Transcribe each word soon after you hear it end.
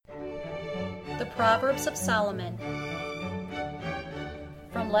The Proverbs of Solomon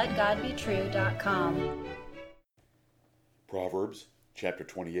from LetGodBetrue.com. Proverbs chapter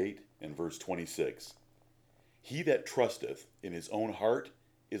 28 and verse 26. He that trusteth in his own heart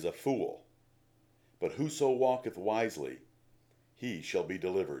is a fool, but whoso walketh wisely, he shall be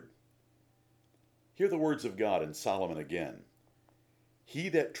delivered. Hear the words of God in Solomon again. He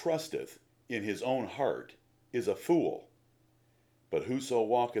that trusteth in his own heart is a fool, but whoso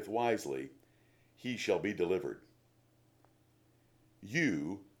walketh wisely, he shall be delivered.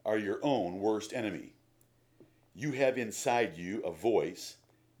 You are your own worst enemy. You have inside you a voice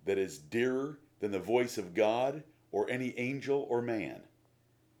that is dearer than the voice of God or any angel or man.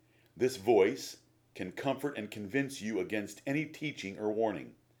 This voice can comfort and convince you against any teaching or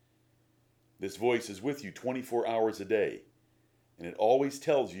warning. This voice is with you 24 hours a day, and it always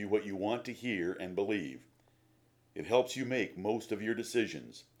tells you what you want to hear and believe. It helps you make most of your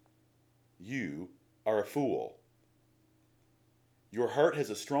decisions. You are a fool. Your heart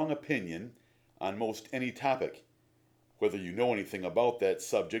has a strong opinion on most any topic, whether you know anything about that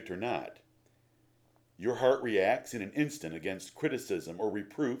subject or not. Your heart reacts in an instant against criticism or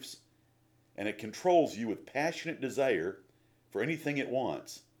reproofs, and it controls you with passionate desire for anything it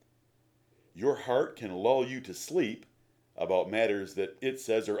wants. Your heart can lull you to sleep about matters that it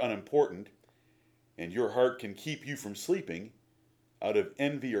says are unimportant, and your heart can keep you from sleeping out of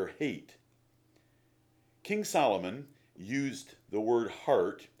envy or hate. King Solomon used the word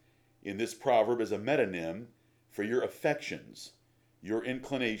heart in this proverb as a metonym for your affections, your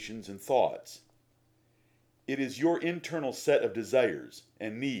inclinations and thoughts. It is your internal set of desires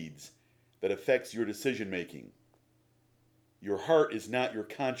and needs that affects your decision making. Your heart is not your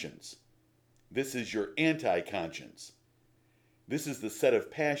conscience. This is your anti-conscience. This is the set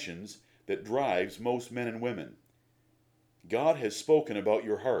of passions that drives most men and women. God has spoken about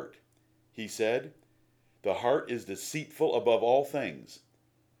your heart. He said, "The heart is deceitful above all things,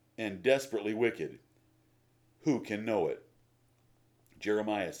 and desperately wicked. Who can know it?"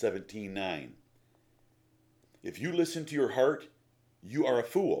 Jeremiah 17:9. If you listen to your heart, you are a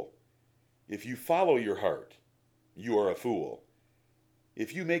fool. If you follow your heart, you are a fool.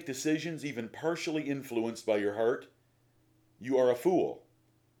 If you make decisions even partially influenced by your heart, you are a fool.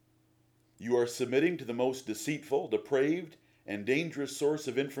 You are submitting to the most deceitful, depraved, and dangerous source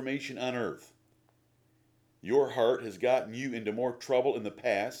of information on earth. Your heart has gotten you into more trouble in the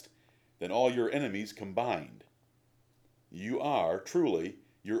past than all your enemies combined. You are, truly,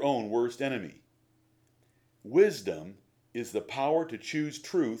 your own worst enemy. Wisdom is the power to choose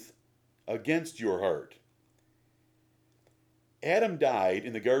truth against your heart. Adam died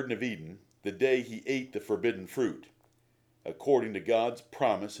in the Garden of Eden the day he ate the forbidden fruit, according to God's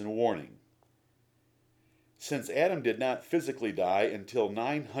promise and warning. Since Adam did not physically die until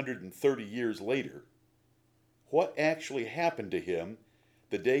 930 years later, what actually happened to him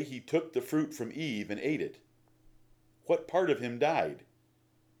the day he took the fruit from Eve and ate it? What part of him died?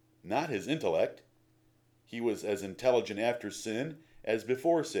 Not his intellect. He was as intelligent after sin as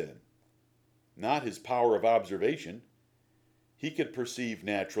before sin. Not his power of observation. He could perceive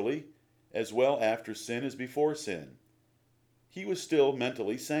naturally as well after sin as before sin. He was still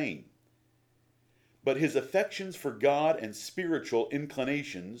mentally sane. But his affections for God and spiritual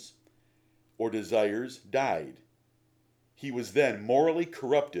inclinations or desires died. He was then morally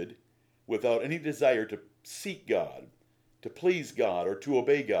corrupted without any desire to seek God, to please God, or to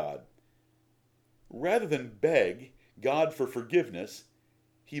obey God. Rather than beg God for forgiveness,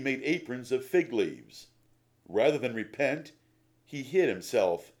 he made aprons of fig leaves. Rather than repent, he hid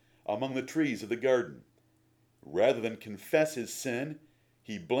himself among the trees of the garden. Rather than confess his sin,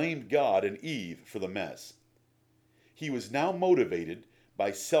 he blamed God and Eve for the mess. He was now motivated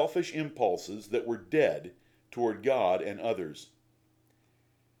by selfish impulses that were dead toward God and others.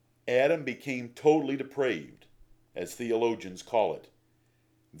 Adam became totally depraved, as theologians call it.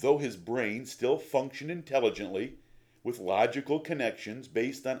 Though his brain still functioned intelligently, with logical connections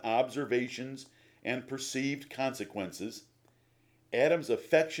based on observations and perceived consequences, Adam's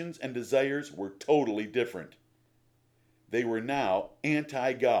affections and desires were totally different. They were now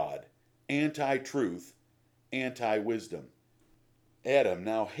anti-God, anti-truth, anti-wisdom. Adam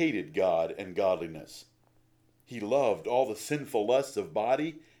now hated God and godliness. He loved all the sinful lusts of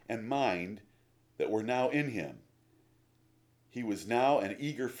body and mind that were now in him. He was now an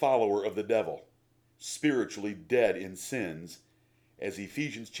eager follower of the devil, spiritually dead in sins, as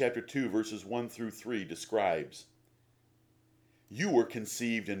Ephesians chapter 2 verses 1 through 3 describes. You were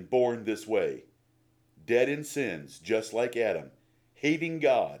conceived and born this way, dead in sins, just like Adam, hating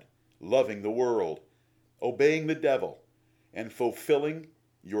God, loving the world, obeying the devil, and fulfilling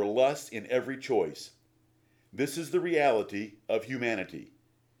your lust in every choice. This is the reality of humanity.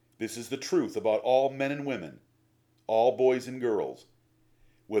 This is the truth about all men and women, all boys and girls.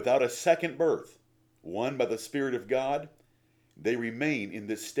 Without a second birth, won by the Spirit of God, they remain in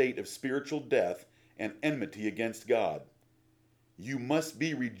this state of spiritual death and enmity against God. You must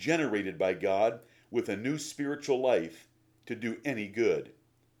be regenerated by God with a new spiritual life to do any good.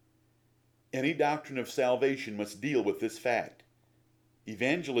 Any doctrine of salvation must deal with this fact.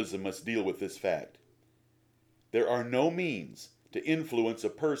 Evangelism must deal with this fact. There are no means to influence a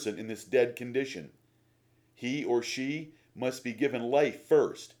person in this dead condition. He or she must be given life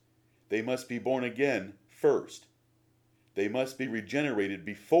first. They must be born again first. They must be regenerated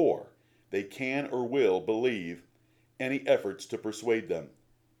before they can or will believe any efforts to persuade them.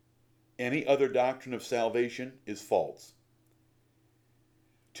 Any other doctrine of salvation is false.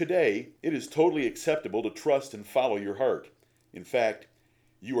 Today, it is totally acceptable to trust and follow your heart. In fact,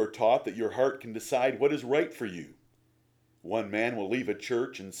 you are taught that your heart can decide what is right for you. One man will leave a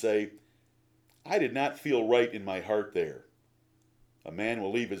church and say, "I did not feel right in my heart there." A man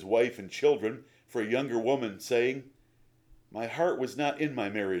will leave his wife and children for a younger woman saying, "My heart was not in my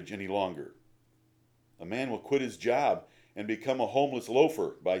marriage any longer." A man will quit his job and become a homeless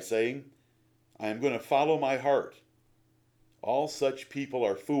loafer by saying, "I am going to follow my heart." All such people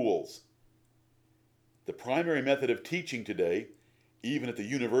are fools. The primary method of teaching today, even at the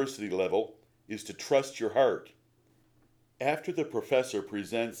university level, is to trust your heart. After the professor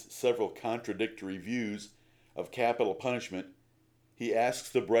presents several contradictory views of capital punishment, he asks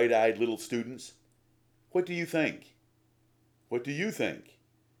the bright-eyed little students, "What do you think? What do you think?"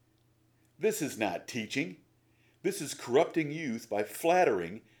 This is not teaching. This is corrupting youth by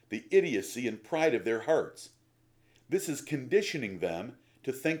flattering the idiocy and pride of their hearts. This is conditioning them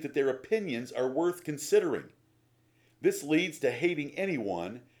to think that their opinions are worth considering. This leads to hating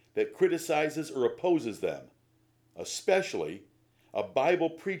anyone that criticizes or opposes them, especially a Bible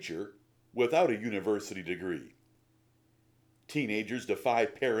preacher without a university degree. Teenagers defy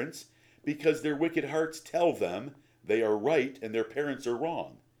parents because their wicked hearts tell them they are right and their parents are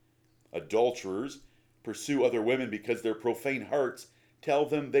wrong. Adulterers pursue other women because their profane hearts tell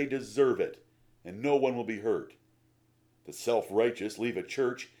them they deserve it and no one will be hurt. The self-righteous leave a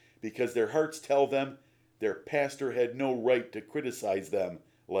church because their hearts tell them their pastor had no right to criticize them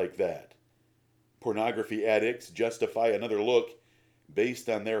like that. Pornography addicts justify another look based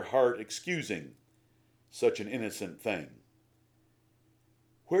on their heart excusing such an innocent thing.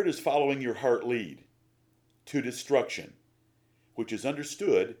 Where does following your heart lead? To destruction, which is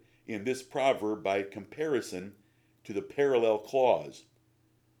understood in this proverb by comparison to the parallel clause.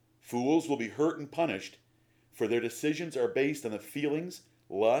 Fools will be hurt and punished, for their decisions are based on the feelings,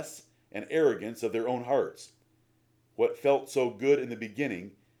 lusts, and arrogance of their own hearts. What felt so good in the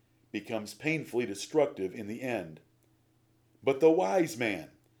beginning becomes painfully destructive in the end. But the wise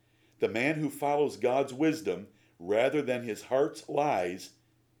man, the man who follows God's wisdom rather than his heart's lies,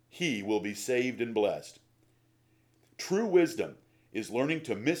 he will be saved and blessed. True wisdom is learning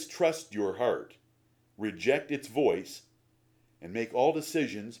to mistrust your heart, reject its voice, and make all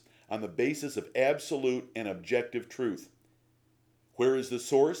decisions on the basis of absolute and objective truth. Where is the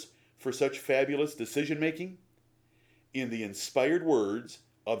source for such fabulous decision-making? In the inspired words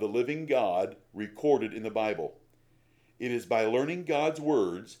of the living God recorded in the Bible. It is by learning God's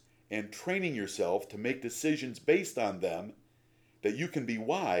words and training yourself to make decisions based on them that you can be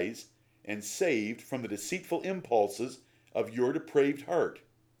wise and saved from the deceitful impulses of your depraved heart.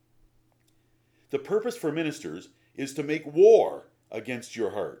 The purpose for ministers is to make war against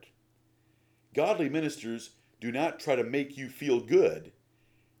your heart. Godly ministers do not try to make you feel good.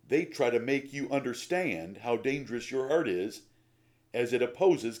 They try to make you understand how dangerous your heart is as it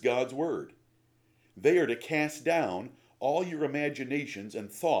opposes God's word. They are to cast down all your imaginations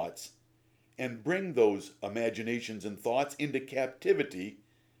and thoughts and bring those imaginations and thoughts into captivity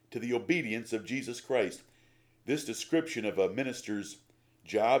to the obedience of Jesus Christ. This description of a minister's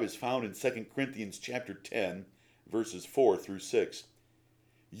job is found in 2 Corinthians chapter 10, verses 4 through 6.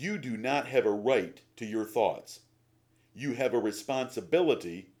 You do not have a right to your thoughts. You have a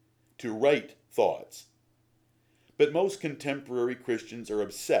responsibility to right thoughts. But most contemporary Christians are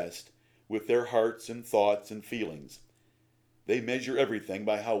obsessed with their hearts and thoughts and feelings. They measure everything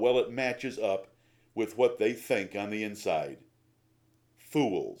by how well it matches up with what they think on the inside.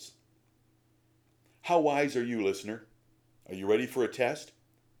 Fools. How wise are you, listener? Are you ready for a test?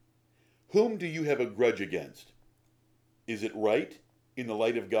 Whom do you have a grudge against? Is it right in the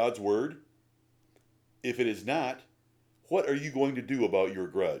light of God's word? If it is not, what are you going to do about your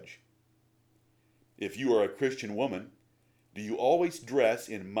grudge? If you are a Christian woman, Do you always dress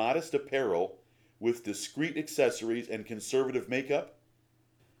in modest apparel with discreet accessories and conservative makeup?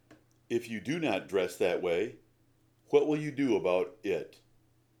 If you do not dress that way, what will you do about it?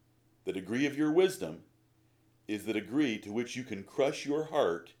 The degree of your wisdom is the degree to which you can crush your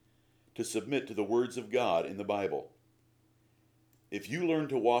heart to submit to the words of God in the Bible. If you learn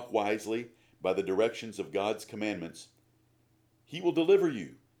to walk wisely by the directions of God's commandments, He will deliver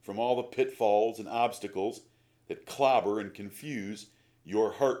you from all the pitfalls and obstacles that clobber and confuse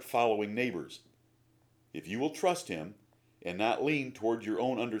your heart-following neighbors. If you will trust Him and not lean toward your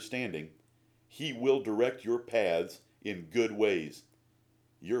own understanding, He will direct your paths in good ways.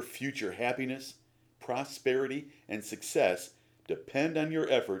 Your future happiness, prosperity, and success depend on your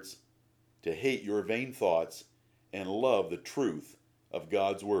efforts to hate your vain thoughts and love the truth of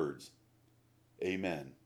God's words. Amen.